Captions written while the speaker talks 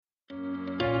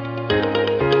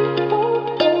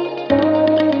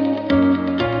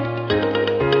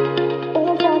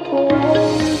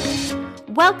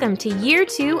Welcome to Year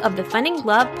 2 of the Funding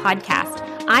Love podcast.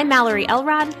 I'm Mallory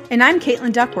Elrod. And I'm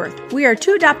Caitlin Duckworth. We are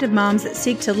two adoptive moms that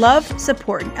seek to love,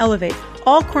 support, and elevate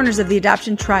all corners of the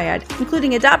adoption triad,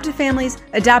 including adoptive families,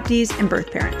 adoptees, and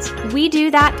birth parents. We do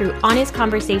that through honest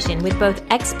conversation with both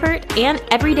expert and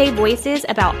everyday voices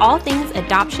about all things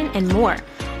adoption and more,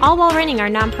 all while running our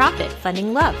nonprofit,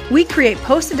 Funding Love. We create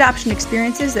post-adoption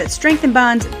experiences that strengthen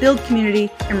bonds, build community,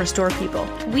 and restore people.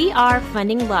 We are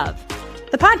Funding Love,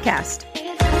 the podcast.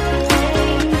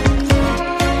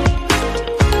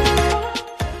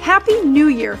 Happy New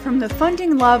Year from the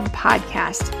Funding Love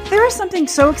podcast. There is something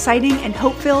so exciting and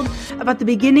hope-filled about the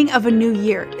beginning of a new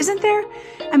year, isn't there?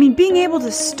 I mean, being able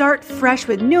to start fresh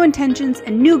with new intentions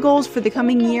and new goals for the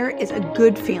coming year is a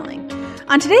good feeling.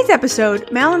 On today's episode,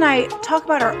 Mal and I talk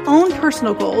about our own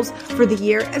personal goals for the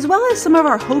year, as well as some of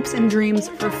our hopes and dreams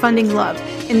for Funding Love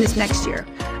in this next year.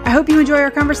 I hope you enjoy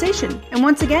our conversation. And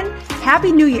once again,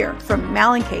 Happy New Year from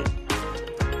Mal and Kate.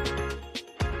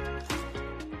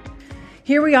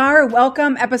 Here we are.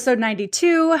 Welcome, episode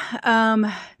 92.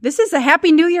 This is a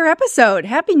Happy New Year episode.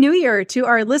 Happy New Year to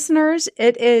our listeners.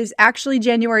 It is actually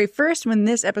January 1st when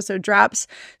this episode drops.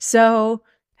 So,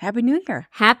 Happy New Year.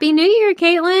 Happy New Year,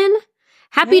 Caitlin.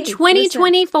 Happy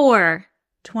 2024. Listen,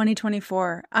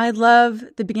 2024. I love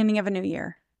the beginning of a new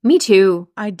year. Me too.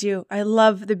 I do. I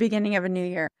love the beginning of a new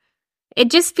year. It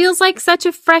just feels like such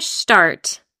a fresh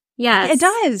start. Yes. It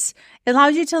does. It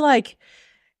allows you to like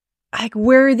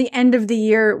where the end of the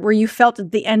year, where you felt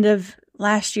at the end of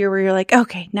last year, where you're like,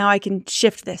 okay, now I can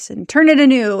shift this and turn it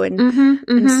anew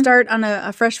and start on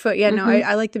a fresh foot. Yeah, no,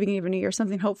 I like the beginning of a new year,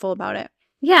 something hopeful about it.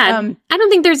 Yeah, I don't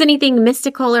think there's anything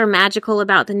mystical or magical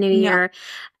about the new year.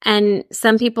 And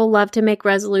some people love to make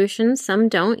resolutions. Some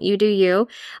don't. You do you.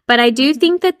 But I do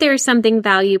think that there's something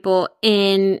valuable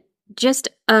in just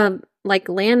a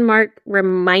landmark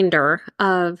reminder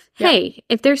of, hey,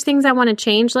 if there's things I want to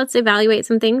change, let's evaluate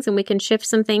some things and we can shift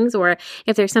some things. Or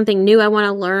if there's something new I want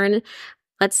to learn,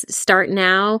 let's start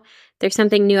now. There's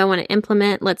something new I want to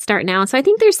implement, let's start now. So I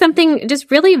think there's something just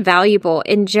really valuable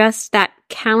in just that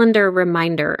calendar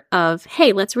reminder of,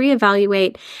 hey, let's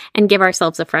reevaluate and give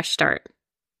ourselves a fresh start.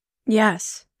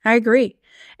 Yes, I agree.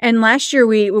 And last year,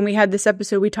 when we had this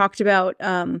episode, we talked about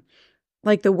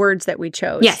the words that we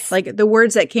chose. Yes. Like the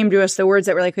words that came to us, the words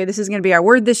that were like, okay, this is going to be our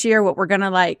word this year, what we're going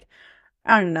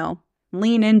to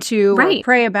lean into or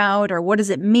pray about, or what does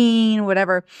it mean,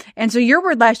 whatever. And so your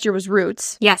word last year was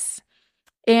roots. Yes.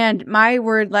 And my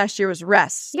word last year was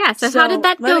rest. Yeah. So how did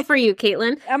that go for you,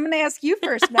 Caitlin? I'm going to ask you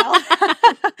first, Mel.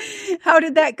 How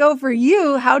did that go for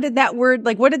you? How did that word,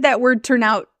 what did that word turn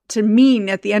out to mean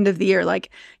at the end of the year?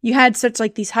 Like you had such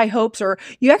these high hopes, or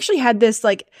you actually had this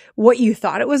what you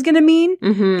thought it was going to mean.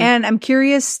 Mm-hmm. And I'm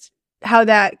curious how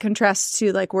that contrasts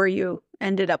to where you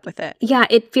ended up with it. Yeah,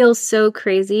 it feels so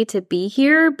crazy to be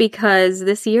here because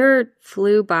this year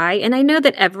flew by. And I know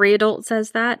that every adult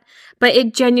says that, but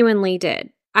it genuinely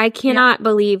did. I cannot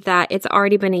believe that it's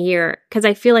already been a year, because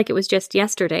I feel like it was just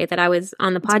yesterday that I was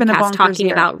on the podcast talking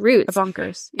about roots.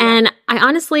 Bonkers. Yeah. And I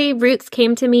honestly, roots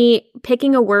came to me.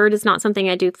 Picking a word is not something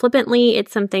I do flippantly.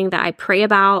 It's something that I pray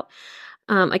about.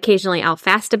 Occasionally I'll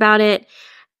fast about it.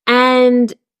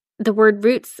 And the word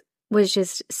roots was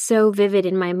just so vivid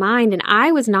in my mind, and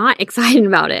I was not excited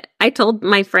about it. I told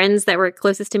my friends that were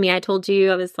closest to me, I told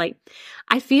you, I was like,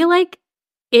 I feel like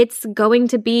it's going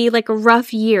to be a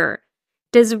rough year.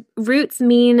 Does roots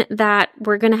mean that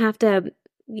we're going to have to,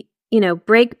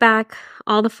 break back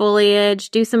all the foliage,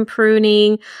 do some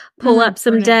pruning, pull up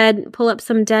some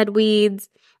dead weeds,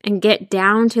 and get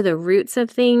down to the roots of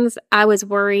things? I was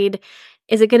worried.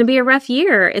 Is it going to be a rough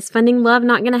year? Is Funding Love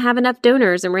not going to have enough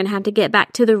donors and we're going to have to get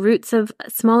back to the roots of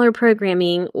smaller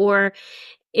programming? Or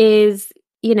is,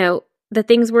 the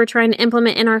things we're trying to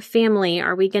implement in our family,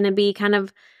 are we going to be kind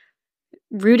of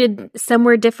rooted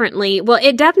somewhere differently? Well,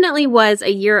 it definitely was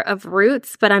a year of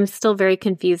roots, but I'm still very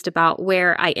confused about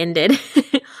where I ended.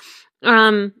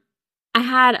 I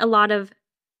had a lot of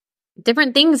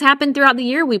different things happen throughout the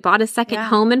year. We bought a second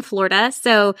home in Florida.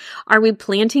 So are we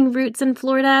planting roots in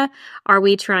Florida? Are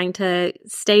we trying to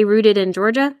stay rooted in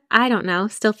Georgia? I don't know.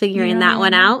 Still figuring that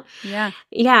one out. Yeah.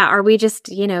 Yeah. Are we just,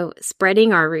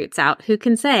 spreading our roots out? Who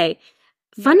can say?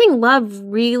 Funding Love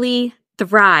really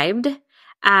thrived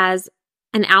as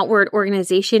an outward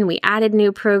organization. We added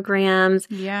new programs.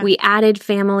 Yeah. We added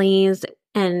families,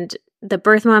 and the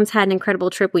birth moms had an incredible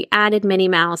trip. We added Minnie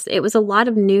Mouse. It was a lot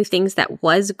of new things that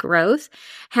was growth.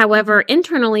 However,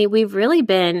 internally, we've really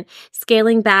been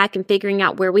scaling back and figuring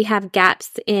out where we have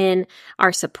gaps in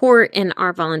our support, in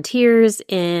our volunteers,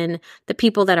 in the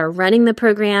people that are running the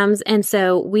programs. And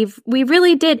so we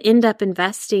really did end up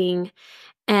investing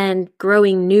and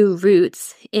growing new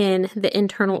roots in the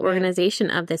internal organization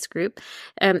of this group.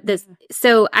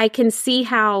 So I can see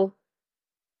how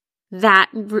that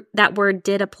word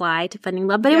did apply to Funding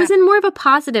Love, but it was in more of a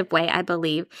positive way, I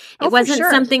believe. It wasn't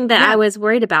something that I was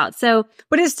worried about. So,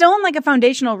 but it's still in like a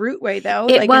foundational root way, though.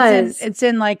 It was. It's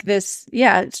in like this,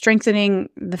 strengthening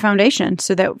the foundation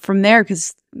so that from there,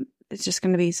 because it's just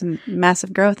going to be some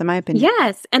massive growth, in my opinion.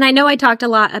 Yes, and I know I talked a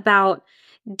lot about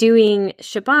doing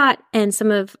Shabbat and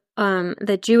some of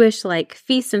the Jewish like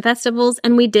feasts and festivals,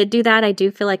 and we did do that. I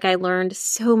do feel like I learned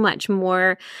so much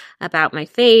more about my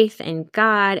faith and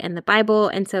God and the Bible,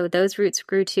 and so those roots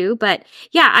grew too. But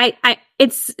yeah, I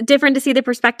it's different to see the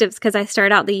perspectives because I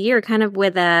started out the year kind of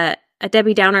with a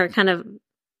Debbie Downer kind of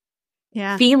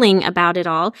feeling about it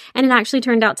all, and it actually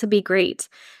turned out to be great.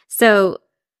 So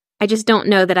I just don't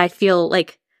know that I feel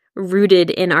like rooted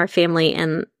in our family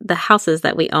and the houses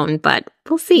that we own, but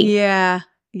we'll see.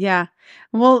 Yeah.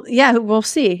 Well, we'll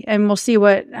see. And we'll see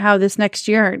how this next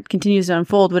year continues to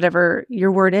unfold, whatever your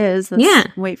word is.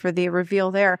 Let's wait for the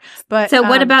reveal there. But so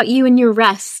what about you and your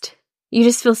rest? You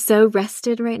just feel so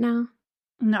rested right now?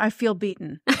 No, I feel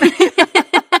beaten.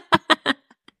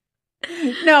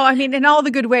 No, I mean, in all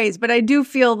the good ways, but I do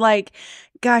feel like,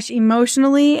 gosh,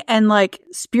 emotionally and like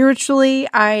spiritually,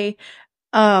 it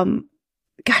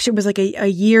was like a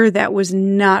year that was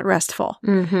not restful.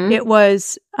 Mm-hmm. It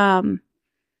was,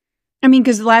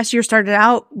 because last year started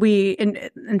out,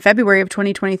 in February of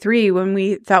 2023, when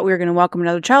we thought we were going to welcome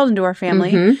another child into our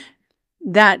family,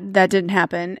 that didn't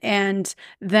happen. And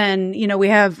then, we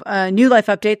have a new life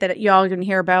update that y'all are going to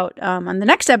hear about on the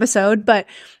next episode, but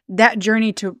that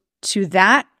journey to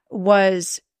that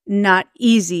was not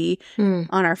easy on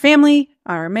our family,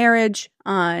 on our marriage,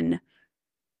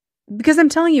 because I'm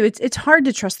telling you, it's hard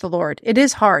to trust the Lord. It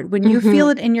is hard when you feel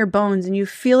it in your bones and you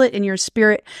feel it in your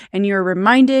spirit and you're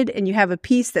reminded and you have a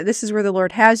peace that this is where the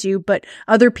Lord has you, but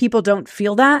other people don't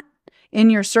feel that in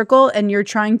your circle and you're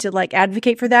trying to like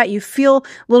advocate for that. You feel a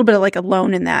little bit like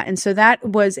alone in that. And so that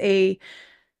was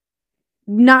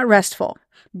not restful.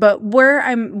 But where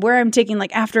I'm taking,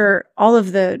 like, after all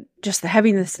of the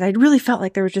heaviness, I really felt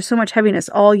like there was just so much heaviness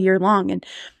all year long. And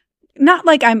not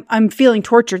like I'm feeling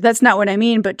tortured. That's not what I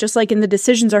mean. But just like in the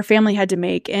decisions our family had to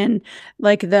make, and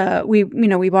like we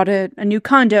bought a new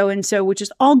condo, and so, which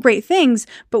is all great things.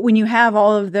 But when you have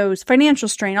all of those financial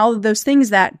strain, all of those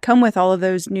things that come with all of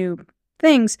those new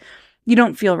things, you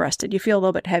don't feel rested. You feel a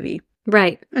little bit heavy.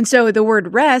 Right. And so the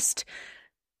word rest,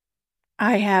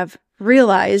 I have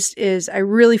realized, is I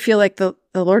really feel like the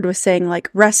Lord was saying, like,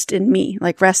 rest in me,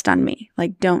 like, rest on me,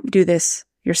 like, don't do this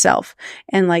yourself.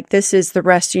 And like, this is the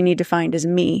rest you need to find is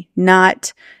me,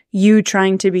 not you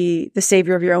trying to be the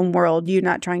savior of your own world, you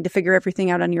not trying to figure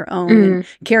everything out on your own and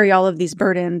carry all of these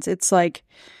burdens. It's like,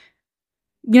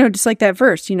 just like that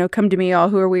verse, come to me all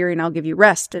who are weary and I'll give you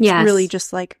rest. It's really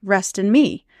just like rest in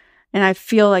me. And I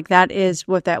feel like that is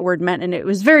what that word meant. And it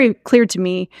was very clear to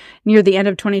me near the end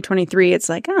of 2023. It's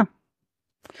like, oh,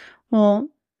 well,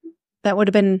 that would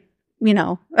have been,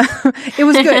 it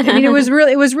was good. I mean, it was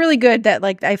really good that,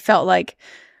 like, I felt like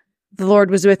the Lord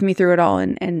was with me through it all,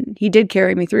 and He did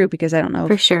carry me through, because I don't know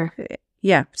for sure.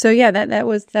 Yeah. So yeah,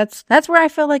 that's where I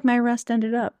felt like my rest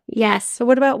ended up. Yes. So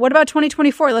what about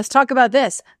 2024? Let's talk about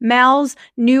this. Mal's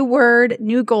new word,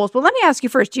 new goals. Well, let me ask you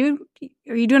first.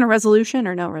 Are you doing a resolution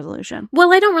or no resolution?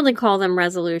 Well, I don't really call them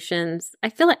resolutions. I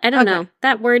feel like, I don't know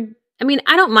that word. I mean,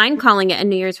 I don't mind calling it a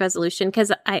New Year's resolution,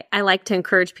 because I like to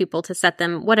encourage people to set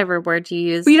them, whatever word you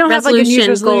use. But you don't have like a New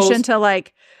Year's resolution to,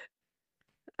 like,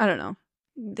 I don't know,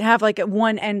 have like a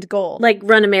one end goal. Like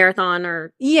run a marathon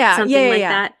or something like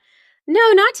that.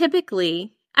 No, not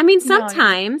typically. I mean,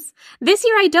 sometimes. This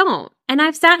year I don't. And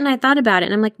I've sat and I thought about it,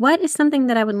 and I'm like, what is something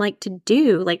that I would like to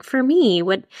do? Like, for me,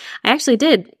 what I actually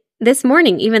did this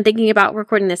morning, even thinking about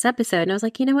recording this episode, and I was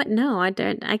like, you know what? No, I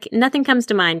don't. Nothing comes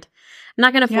to mind. I'm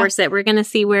not going to force it. We're going to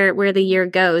see where the year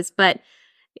goes. But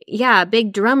yeah,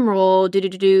 big drum roll.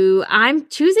 I'm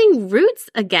choosing roots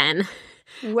again.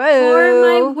 Whoa. For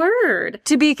my word.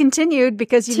 To be continued,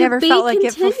 because you never felt like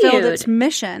it fulfilled its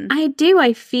mission. I do.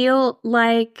 I feel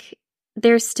like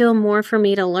there's still more for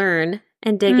me to learn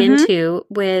and dig into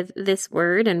with this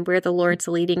word and where the Lord's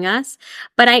leading us.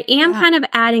 But I am kind of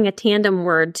adding a tandem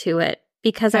word to it,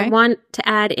 because I want to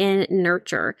add in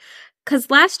nurture. Because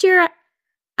last year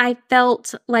I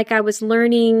felt like I was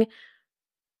learning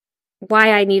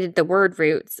why I needed the word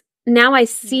roots. Now I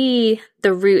see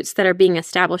the roots that are being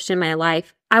established in my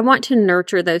life. I want to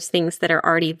nurture those things that are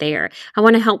already there. I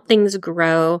want to help things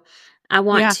grow. I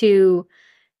want to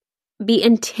be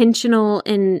intentional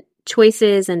in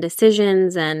choices and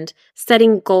decisions and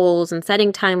setting goals and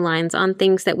setting timelines on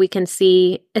things that we can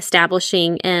see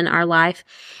establishing in our life,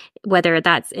 whether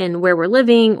that's in where we're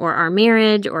living or our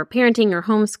marriage or parenting or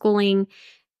homeschooling.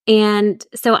 And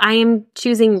so I am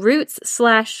choosing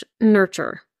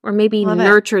roots/nurture, or maybe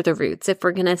nurture the roots if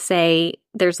we're going to say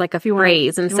there's like a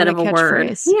phrase instead of a word.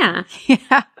 Phrase. Yeah.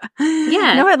 Yeah.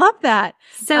 Yeah. No, I love that.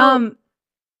 So,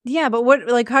 yeah, but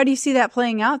how do you see that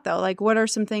playing out though? Like, what are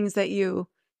some things that you...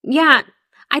 Yeah,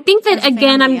 I think that,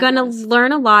 again, I'm going to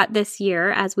learn a lot this year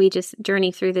as we just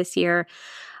journey through this year.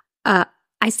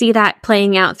 I see that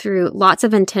playing out through lots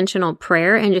of intentional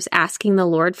prayer and just asking the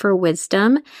Lord for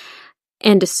wisdom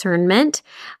and discernment.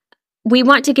 We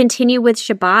want to continue with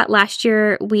Shabbat. Last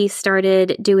year, we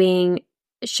started doing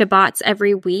Shabbats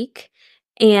every week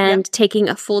and taking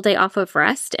a full day off of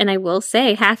rest. And I will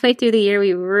say, halfway through the year,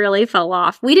 we really fell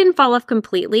off. We didn't fall off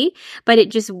completely, but it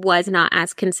just was not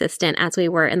as consistent as we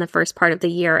were in the first part of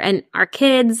the year. And our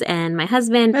kids and my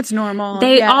husband, that's normal.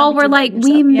 They all were like,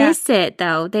 we miss it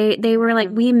though. They were like,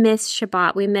 we miss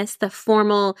Shabbat. We miss the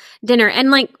formal dinner. And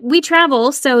like, we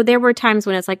travel. So there were times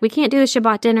when it's like, we can't do a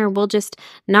Shabbat dinner. We'll just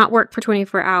not work for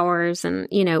 24 hours. And,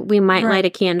 we might light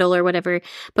a candle or whatever.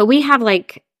 But we have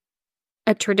like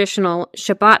a traditional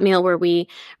Shabbat meal where we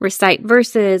recite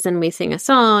verses and we sing a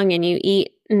song and you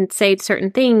eat and say certain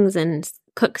things and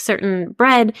cook certain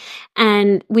bread.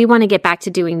 And we want to get back to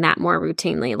doing that more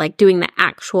routinely, like doing the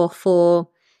actual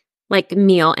full like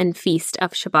meal and feast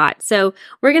of Shabbat. So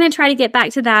we're going to try to get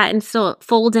back to that and still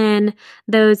fold in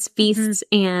those feasts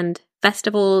and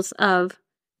festivals of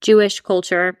Jewish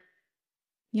culture.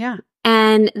 Yeah.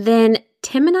 And then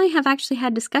Tim and I have actually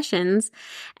had discussions,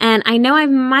 and I know I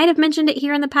might have mentioned it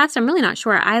here in the past. I'm really not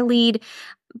sure. I lead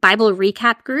Bible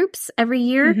recap groups every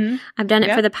year. I've done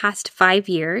it for the past 5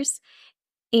 years,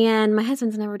 and my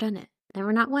husband's never done it.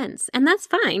 Never, not once. And that's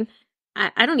fine.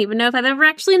 I don't even know if I've ever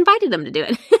actually invited him to do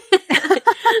it.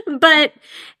 But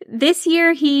this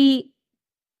year he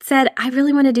said, I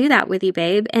really want to do that with you,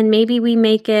 babe. And maybe we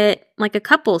make it like a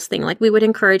couples thing. Like we would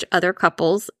encourage other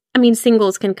couples. I mean,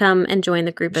 singles can come and join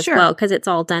the group as well because it's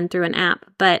all done through an app,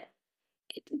 but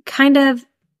kind of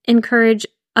encourage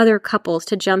other couples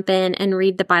to jump in and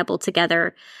read the Bible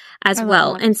together as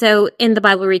well. And so in the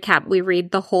Bible recap, we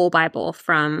read the whole Bible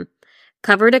from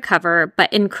cover to cover,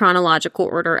 but in chronological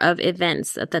order of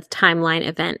events, the timeline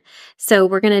event. So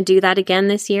we're going to do that again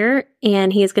this year,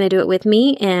 and he is going to do it with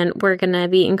me, and we're going to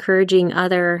be encouraging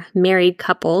other married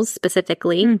couples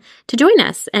specifically to join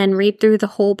us and read through the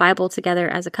whole Bible together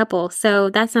as a couple. So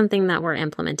that's something that we're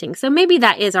implementing. So maybe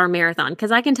that is our marathon,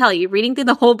 because I can tell you, reading through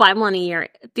the whole Bible in a year,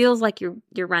 it feels like you're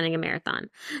running a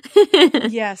marathon.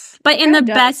 Yes. But in the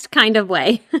best kind of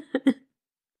way.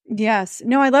 Yes.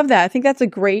 No, I love that. I think that's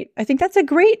a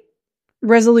great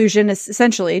resolution,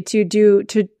 essentially,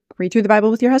 to read through the Bible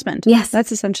with your husband. Yes.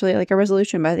 That's essentially like a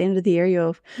resolution. By the end of the year,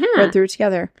 you'll read through it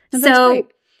together. So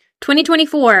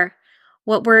 2024,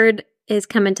 what word is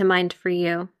coming to mind for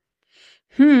you?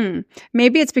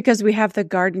 Maybe it's because we have the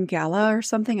garden gala or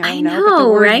something. I don't know.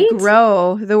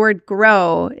 But the word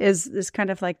grow is kind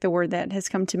of like the word that has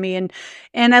come to me.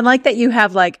 And I like that you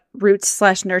have like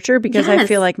roots/nurture, because I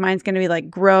feel like mine's going to be like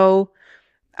grow.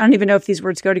 I don't even know if these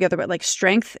words go together, but like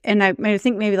strength. And I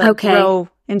think maybe like grow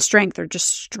in strength, or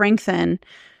just strengthen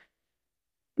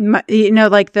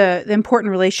like the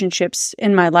important relationships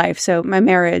in my life. So my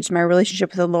marriage, my relationship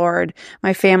with the Lord,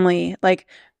 my family, like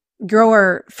grow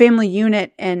our family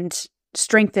unit and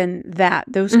strengthen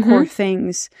those core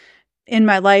things in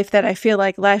my life that I feel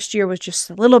like last year was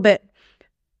just a little bit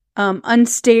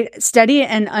steady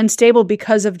and unstable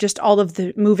because of just all of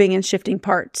the moving and shifting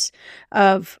parts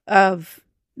of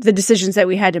the decisions that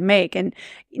we had to make. And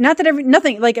not that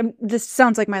nothing like this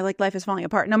sounds like my life is falling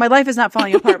apart. No, my life is not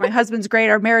falling apart. My husband's great.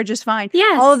 Our marriage is fine.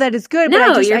 Yes. All of that is good.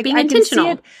 No, but you're being intentional.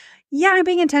 Can see it. Yeah, I'm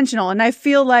being intentional. And I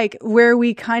feel like where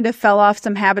we kind of fell off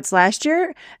some habits last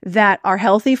year that are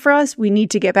healthy for us, we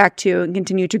need to get back to and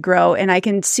continue to grow. And I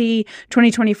can see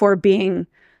 2024 being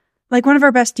like one of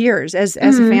our best years as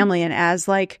a family, and as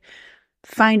like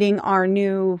finding our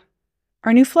new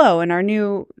flow and our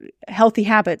new healthy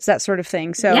habits, that sort of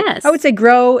thing. So I would say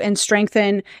grow and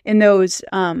strengthen in those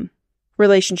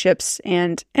relationships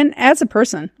and as a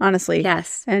person, honestly.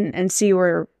 Yes. And see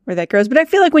where that grows. But I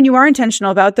feel like when you are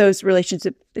intentional about those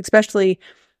relationships, especially,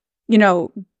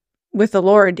 with the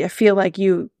Lord, I feel like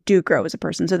you do grow as a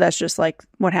person. So that's just like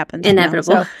what happens.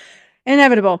 Inevitable.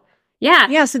 Inevitable. Yeah.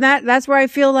 Yeah. So that's where I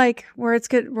feel like where it's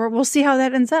good. We'll see how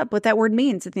that ends up, what that word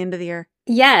means at the end of the year.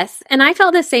 Yes. And I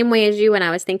felt the same way as you when I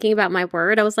was thinking about my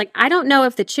word. I was like, I don't know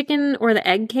if the chicken or the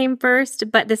egg came first,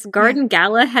 but this garden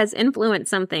gala has influenced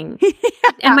something.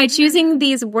 Am I choosing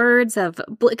these words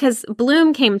because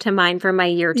bloom came to mind for my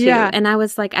year too. Yeah. And I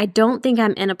was like, I don't think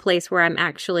I'm in a place where I'm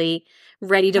actually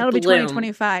ready to That'll bloom. Be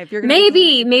 2025. You're gonna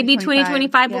maybe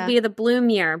 2025 will be the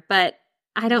bloom year, but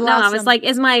I don't know. I was like,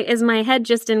 is my head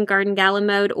just in garden gala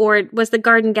mode, or was the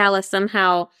garden gala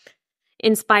somehow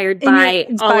inspired by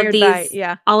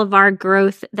all of our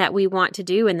growth that we want to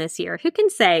do in this year? Who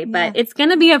can say? But it's going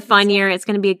to be a fun year. It's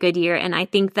going to be a good year. And I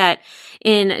think that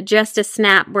in just a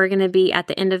snap, we're going to be at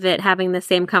the end of it having the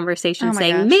same conversation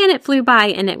saying, man, it flew by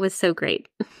and it was so great.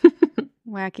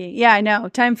 Wacky. Yeah, I know.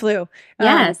 Time flew.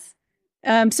 Yes.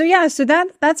 So that's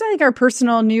I think our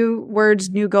personal new words,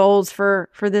 new goals for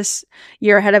this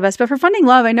year ahead of us. But for Funding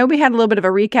Love, I know we had a little bit of a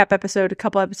recap episode a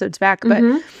couple episodes back, but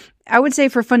I would say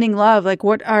for Funding Love, like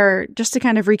just to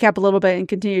kind of recap a little bit and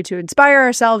continue to inspire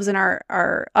ourselves and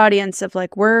our audience of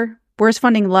like, where's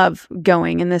Funding Love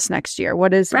going in this next year?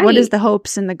 What is the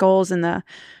hopes and the goals and the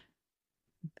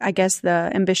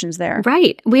ambitions there?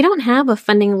 Right. We don't have a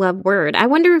Funding Love word. I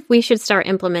wonder if we should start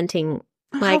implementing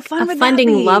like a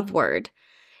Funding Love word.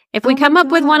 If we come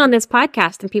up with one on this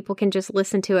podcast, and people can just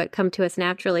listen to it, come to us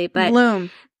naturally. But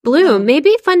Bloom.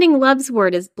 Maybe Funding Love's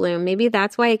word is bloom. Maybe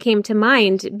that's why it came to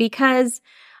mind, because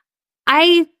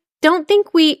I don't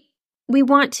think we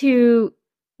want to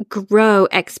grow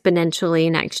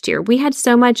exponentially next year. We had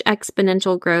so much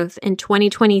exponential growth in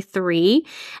 2023.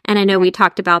 And I know we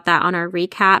talked about that on our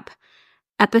recap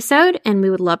episode, and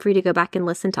we would love for you to go back and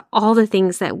listen to all the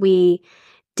things that we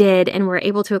did and were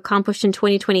able to accomplish in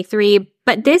 2023.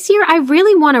 But this year, I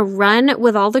really want to run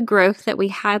with all the growth that we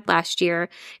had last year,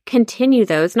 continue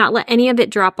those, not let any of it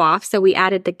drop off. So we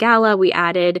added the gala, we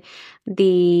added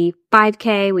the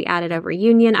 5K, we added a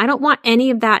reunion. I don't want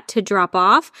any of that to drop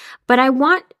off, but I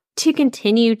want to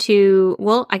continue to,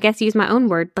 use my own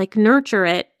word, like nurture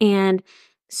it and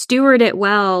steward it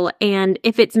well. And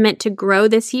if it's meant to grow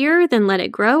this year, then let it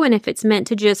grow. And if it's meant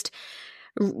to just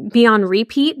be on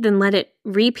repeat, then let it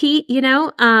repeat,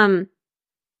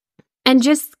 and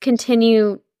just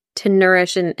continue to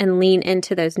nourish and lean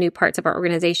into those new parts of our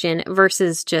organization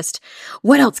versus just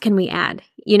what else can we add?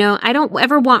 I don't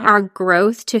ever want our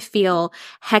growth to feel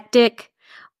hectic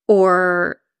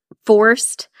or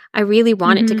forced. I really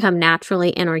want it to come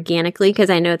naturally and organically, because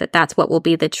I know that that's what will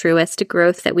be the truest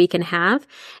growth that we can have.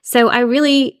 So I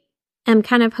really am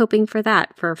kind of hoping for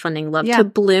that, for Funding Love to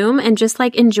bloom and just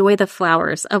like enjoy the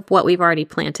flowers of what we've already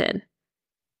planted.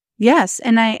 Yes.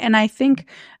 And I think,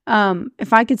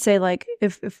 if I could say, like,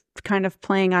 if kind of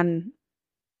playing on,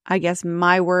 I guess,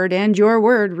 my word and your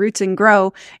word, roots and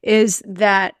grow, is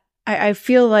that I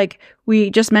feel like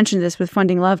we just mentioned this with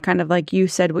Funding Love, kind of like you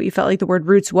said, what you felt like the word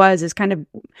roots is kind of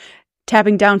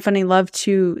tapping down Funding Love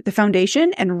to the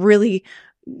foundation and really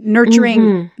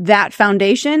nurturing that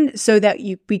foundation so that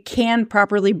we can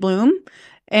properly bloom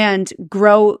and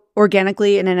grow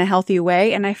organically and in a healthy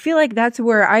way. And I feel like that's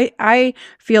where I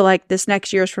feel like this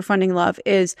next year's for Funding Love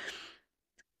is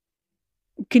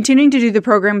continuing to do the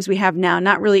programs we have now,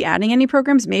 not really adding any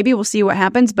programs. Maybe we'll see what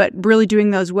happens, but really doing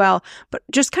those well. But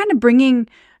just kind of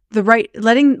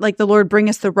letting like the Lord bring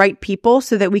us the right people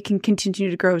so that we can continue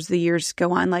to grow as the years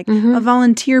go on, like a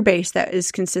volunteer base that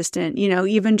is consistent,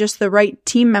 even just the right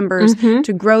team members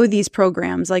to grow these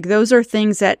programs. Like those are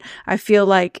things that I feel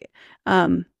like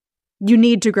you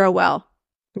need to grow well.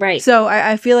 Right. So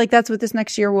I feel like that's what this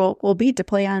next year will be, to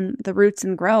play on the roots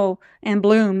and grow and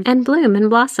bloom. And bloom and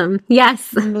blossom.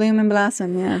 Yes. And bloom and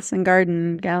blossom. Yes. And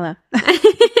garden gala.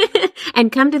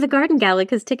 And come to the garden gala,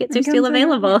 because tickets are still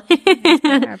available.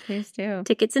 Yeah, please do.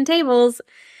 Tickets and tables.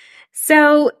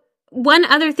 So one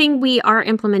other thing we are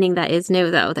implementing that is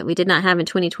new, though, that we did not have in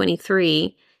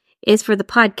 2023 is for the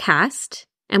podcast.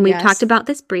 And we've talked about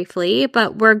this briefly,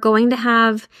 but we're going to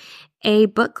have a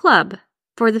book club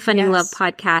for the Funding Love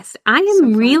podcast. I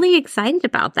am really excited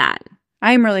about that.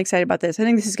 I am really excited about this. I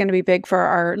think this is going to be big for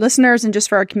our listeners and just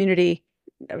for our community,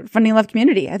 Funding Love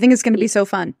community. I think it's going to be so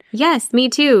fun. Yes, me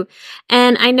too.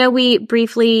 And I know we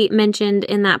briefly mentioned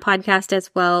in that podcast as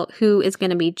well who is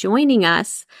going to be joining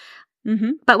us.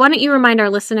 But why don't you remind our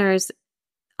listeners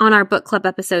on our book club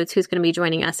episodes who's going to be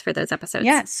joining us for those episodes?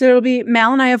 Yeah, so it'll be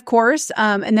Mal and I, of course,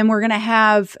 and then we're going to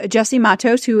have Jessie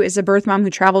Matos, who is a birth mom who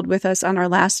traveled with us on our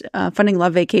last Funding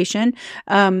Love vacation.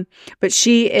 But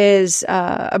she is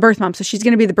a birth mom, so she's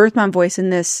going to be the birth mom voice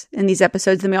in these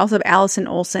episodes. Then we also have Allison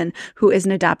Olson, who is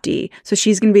an adoptee, so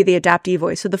she's going to be the adoptee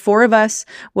voice. So the four of us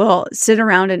will sit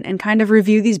around and kind of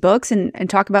review these books and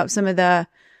talk about some of the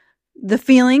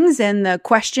feelings and the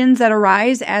questions that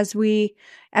arise as we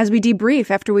as we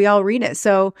debrief after we all read it.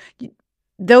 So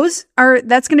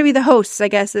that's going to be the hosts, I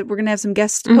guess, that we're going to have some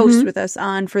guest hosts with us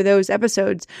on for those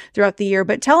episodes throughout the year.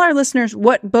 But tell our listeners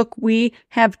what book we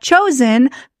have chosen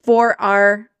for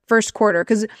our first quarter,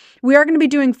 because we are going to be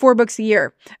doing 4 books a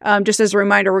year. Just as a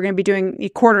reminder, we're going to be doing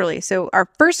it quarterly. So our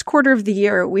first quarter of the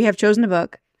year, we have chosen a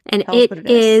book. And it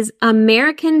is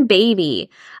American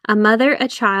Baby, A Mother, a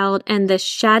Child, and the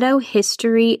Shadow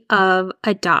History of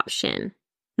Adoption.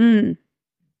 Yes.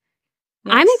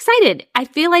 I'm excited. I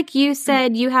feel like you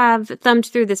said you have thumbed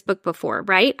through this book before,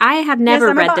 right? I have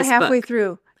never read this book. I'm about halfway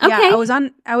through. Okay. Yeah,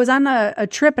 I was on a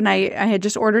trip and I had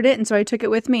just ordered it, and so I took it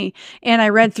with me and I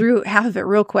read through half of it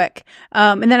real quick.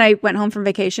 And then I went home from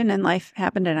vacation and life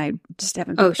happened and I just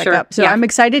haven't picked back up. So I'm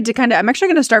excited to I'm actually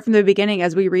going to start from the beginning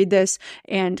as we read this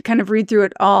and kind of read through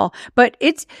it all. But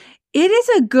it is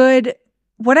a good,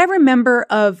 what I remember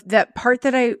of that part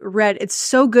that I read, it's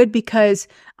so good because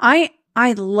I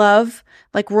love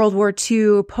like World War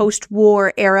II,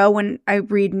 post-war era when I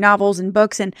read novels and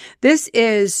books, and this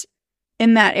is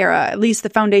in that era, at least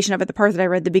the foundation of it, the part that I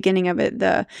read, the beginning of it,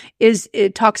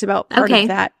 it talks about part of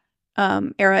that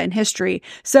era in history.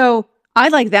 So I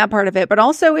like that part of it, but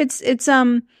also it's just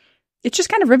kind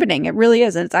of riveting. It really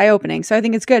is, and it's eye opening. So I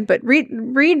think it's good. But read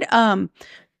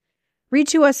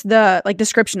to us the like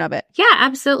description of it. Yeah,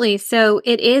 absolutely. So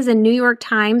it is a New York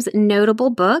Times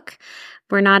notable book.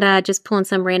 We're not just pulling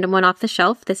some random one off the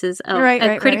shelf. This is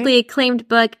a critically acclaimed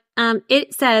book.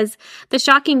 It says, the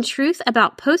shocking truth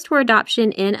about post-war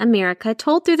adoption in America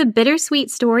told through the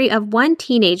bittersweet story of one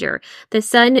teenager, the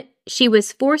son she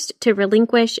was forced to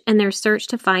relinquish, and their search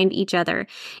to find each other.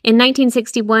 In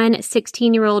 1961,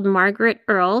 16-year-old Margaret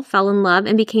Earle fell in love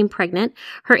and became pregnant.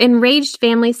 Her enraged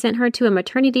family sent her to a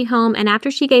maternity home, and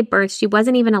after she gave birth, she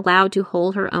wasn't even allowed to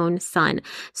hold her own son.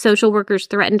 Social workers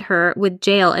threatened her with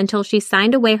jail until she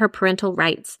signed away her parental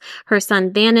rights. Her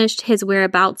son vanished, his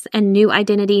whereabouts and new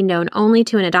identity known only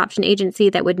to an adoption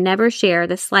agency that would never share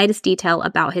the slightest detail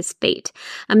about his fate.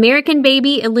 American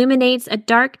Baby illuminates a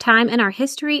dark time in our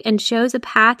history and shows a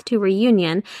path to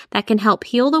reunion that can help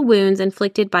heal the wounds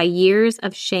inflicted by years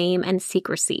of shame and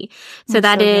secrecy. So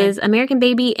that is American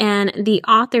Baby, and the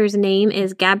author's name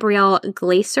is Gabrielle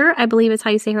Glaser, I believe is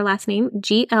how you say her last name,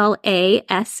 Glaser.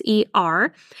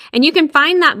 And you can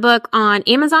find that book on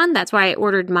Amazon. That's why I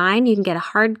ordered mine. You can get a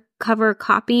hardcover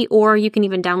copy, or you can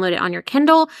even download it on your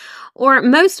Kindle, or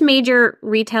most major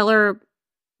retailer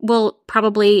will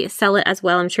probably sell it as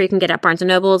well. I'm sure you can get it at Barnes &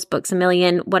 Noble's, Books A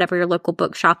Million, whatever your local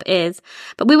bookshop is.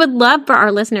 But we would love for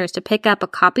our listeners to pick up a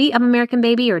copy of American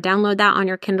Baby or download that on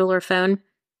your Kindle or phone.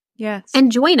 Yes.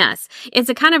 And join us. It's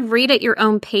a kind of read at your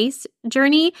own pace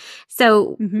journey.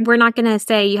 So we're not going to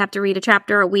say you have to read a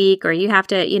chapter a week or you have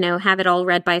to, have it all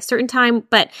read by a certain time,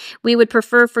 but we would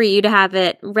prefer for you to have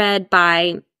it read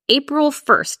by April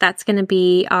 1st. That's going to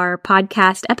be our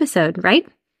podcast episode, right?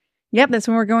 Yep, that's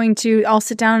when we're going to all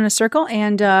sit down in a circle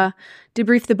and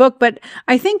debrief the book. But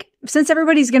I think since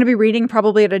everybody's going to be reading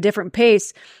probably at a different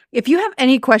pace, if you have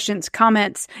any questions,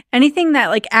 comments, anything that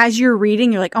like as you're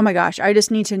reading, you're like, oh my gosh, I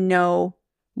just need to know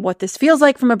what this feels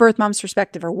like from a birth mom's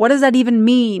perspective, or what does that even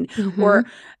mean? Or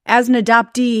as an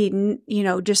adoptee,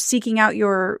 just seeking out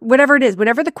your, whatever it is,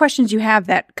 whatever the questions you have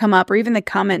that come up, or even the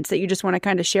comments that you just want to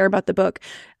kind of share about the book,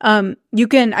 you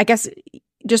can, I guess,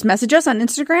 just message us on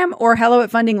Instagram or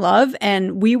hello@fundinglove,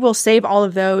 and we will save all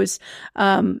of those.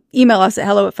 Email us at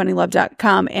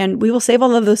hello@fundinglove.com, and we will save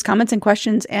all of those comments and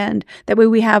questions, and that way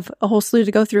we have a whole slew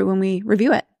to go through when we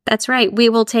review it. That's right. We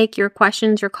will take your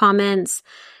questions, your comments,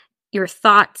 your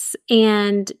thoughts,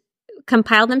 and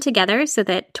compile them together so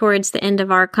that towards the end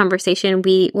of our conversation,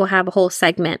 we will have a whole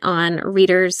segment on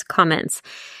readers' comments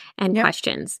and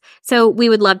questions. So we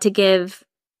would love to give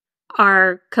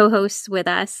our co-hosts with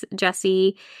us,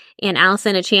 Jesse and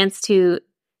Allison, a chance to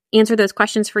answer those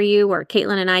questions for you, or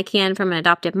Caitlin and I can from an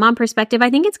adoptive mom perspective. I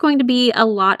think it's going to be a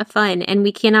lot of fun, and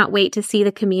we cannot wait to see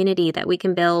the community that we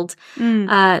can build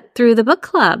through the book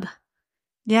club.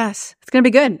 Yes, it's going to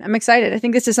be good. I'm excited. I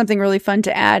think this is something really fun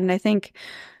to add, and I think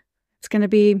it's going to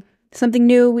be something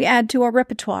new we add to our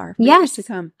repertoire. Yes, to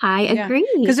come. I agree.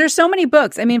 Because there's so many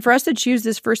books. I mean, for us to choose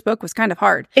this first book was kind of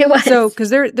hard. It was. So, because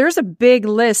there's a big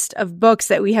list of books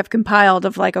that we have compiled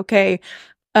of like, okay,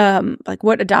 like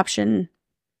what adoption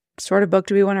sort of book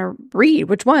do we want to read?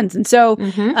 Which ones? And so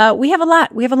we have a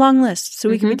lot. We have a long list. So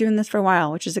we can be doing this for a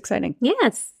while, which is exciting.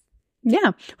 Yes.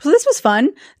 Yeah. So this was fun.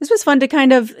 This was fun to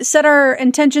kind of set our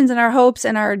intentions and our hopes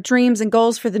and our dreams and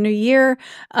goals for the new year.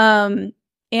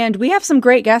 And we have some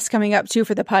great guests coming up too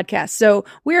for the podcast. So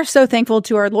we are so thankful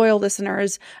to our loyal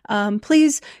listeners.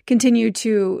 Please continue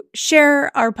to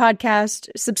share our podcast,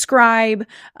 subscribe,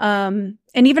 and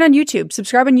even on YouTube.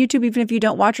 Subscribe on YouTube. Even if you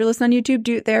don't watch or listen on YouTube,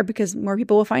 do it there because more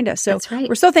people will find us. So That's right.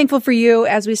 We're so thankful for you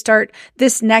as we start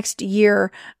this next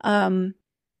year. I'm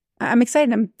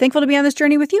excited. I'm thankful to be on this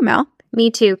journey with you, Mel.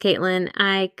 Me too, Caitlin.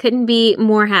 I couldn't be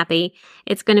more happy.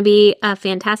 It's going to be a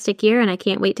fantastic year, and I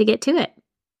can't wait to get to it.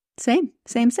 Same.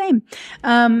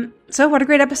 So what a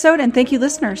great episode. And thank you,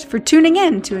 listeners, for tuning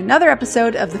in to another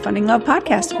episode of the Funding Love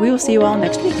Podcast. We will see you all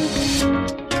next week.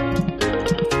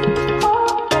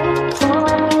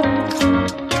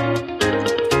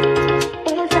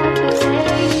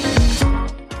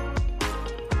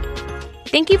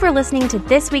 Thank you for listening to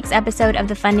this week's episode of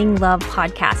the Funding Love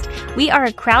Podcast. We are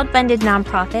a crowd-funded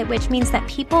nonprofit, which means that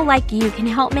people like you can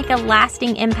help make a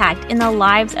lasting impact in the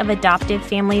lives of adoptive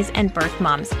families and birth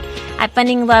moms. At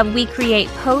Funding Love, we create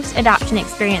post-adoption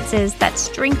experiences that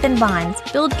strengthen bonds,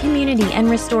 build community, and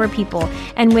restore people.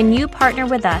 And when you partner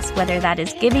with us, whether that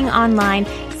is giving online,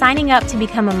 signing up to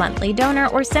become a monthly donor,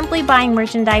 or simply buying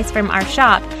merchandise from our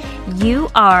shop, you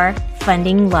are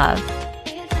funding love.